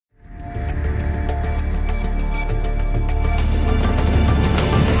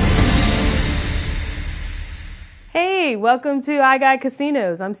welcome to iGUIDE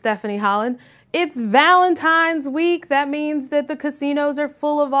Casinos. I'm Stephanie Holland. It's Valentine's week. That means that the casinos are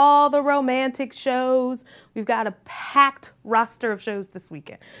full of all the romantic shows. We've got a packed roster of shows this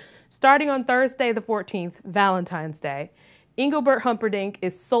weekend. Starting on Thursday the 14th, Valentine's Day, Engelbert Humperdinck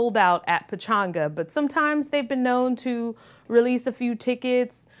is sold out at Pechanga, but sometimes they've been known to release a few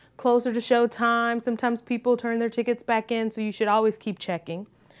tickets closer to showtime. Sometimes people turn their tickets back in, so you should always keep checking.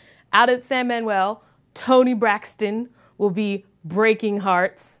 Out at San Manuel, Toni Braxton will be breaking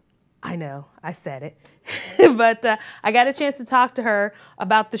hearts. I know, I said it. But I got a chance to talk to her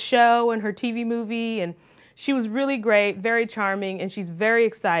about the show and her TV movie, and she was really great, very charming, and she's very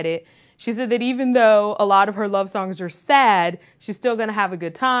excited. She said that even though a lot of her love songs are sad, she's still going to have a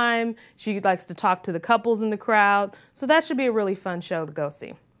good time. She likes to talk to the couples in the crowd, so that should be a really fun show to go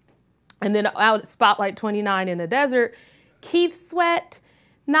see. And then out at Spotlight 29 in the desert, Keith Sweat,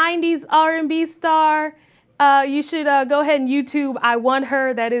 90s R&B star. You should go ahead and YouTube I Want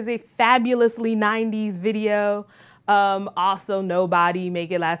Her. That is a fabulously 90s video. Also Nobody,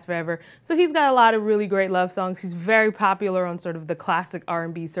 Make It Last Forever. So he's got a lot of really great love songs. He's very popular on sort of the classic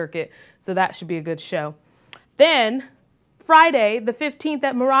R&B circuit. So that should be a good show. Then Friday, the 15th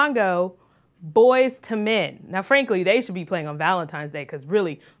at Morongo, Boys to Men. Now, frankly, they should be playing on Valentine's Day because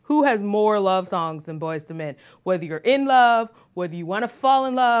really, who has more love songs than Boys to Men? Whether you're in love, whether you want to fall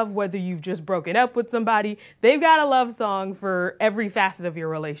in love, whether you've just broken up with somebody, they've got a love song for every facet of your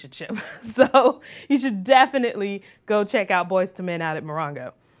relationship. So you should definitely go check out Boys to Men out at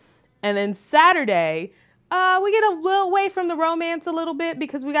Morongo. And then Saturday, we get a little away from the romance a little bit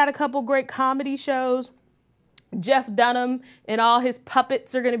because we got a couple great comedy shows. Jeff Dunham and all his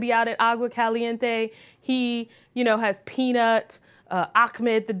puppets are going to be out at Agua Caliente. He, has Peanut,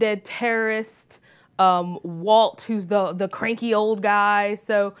 Ahmed, the dead terrorist, Walt, who's the cranky old guy.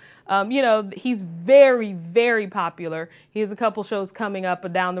 So, he's very, very popular. He has a couple shows coming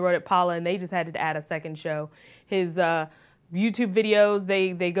up down the road at Paula, and they just had to add a second show. His YouTube videos,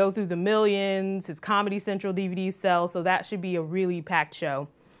 they go through the millions. His Comedy Central DVDs sell, so that should be a really packed show.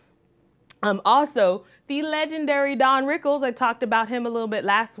 Also, the legendary Don Rickles, I talked about him a little bit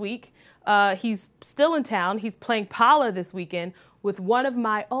last week. He's still in town. He's playing Paula this weekend with one of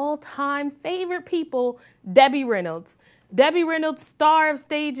my all-time favorite people, Debbie Reynolds. Debbie Reynolds, star of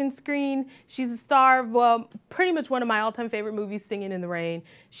stage and screen. She's a star of pretty much one of my all-time favorite movies, Singing in the Rain.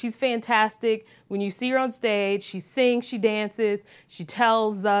 She's fantastic. When you see her on stage, she sings, she dances, she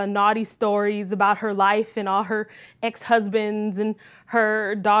tells naughty stories about her life and all her ex-husbands and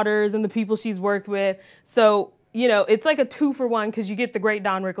her daughters and the people she's worked with. So, it's like a 2-for-1 because you get the great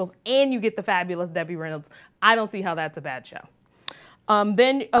Don Rickles and you get the fabulous Debbie Reynolds. I don't see how that's a bad show.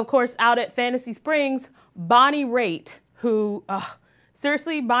 Then, of course, out at Fantasy Springs, Bonnie Raitt, who,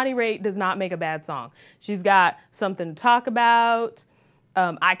 seriously, Bonnie Raitt does not make a bad song. She's got Something to Talk About,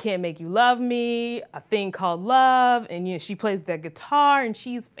 I Can't Make You Love Me, A Thing Called Love, and she plays the guitar and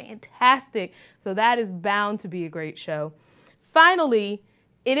she's fantastic. So that is bound to be a great show. Finally,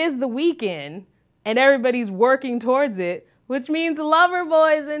 it is the weekend and everybody's working towards it, which means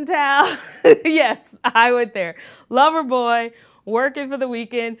Loverboy's in town. Yes, I went there. Loverboy working for the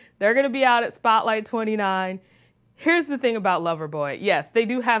weekend. They're going to be out at Spotlight 29. Here's the thing about Loverboy. Yes, they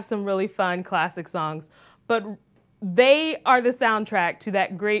do have some really fun classic songs, but they are the soundtrack to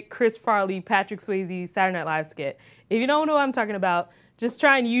that great Chris Farley, Patrick Swayze Saturday Night Live skit. If you don't know what I'm talking about, just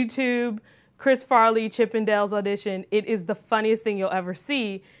try and YouTube Chris Farley, Chippendales audition. It is the funniest thing you'll ever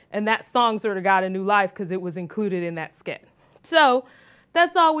see, and that song sort of got a new life because it was included in that skit. So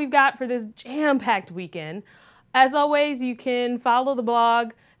that's all we've got for this jam-packed weekend. As always, you can follow the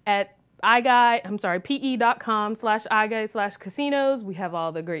blog at pe.com/iGUIDE/casinos. We have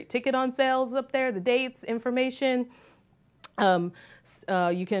all the great ticket on sales up there, the dates, information. You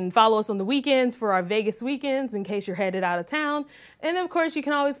can follow us on the weekends for our Vegas weekends in case you're headed out of town. And of course, you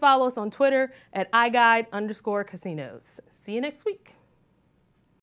can always follow us on Twitter at iGUIDE_casinos. See you next week.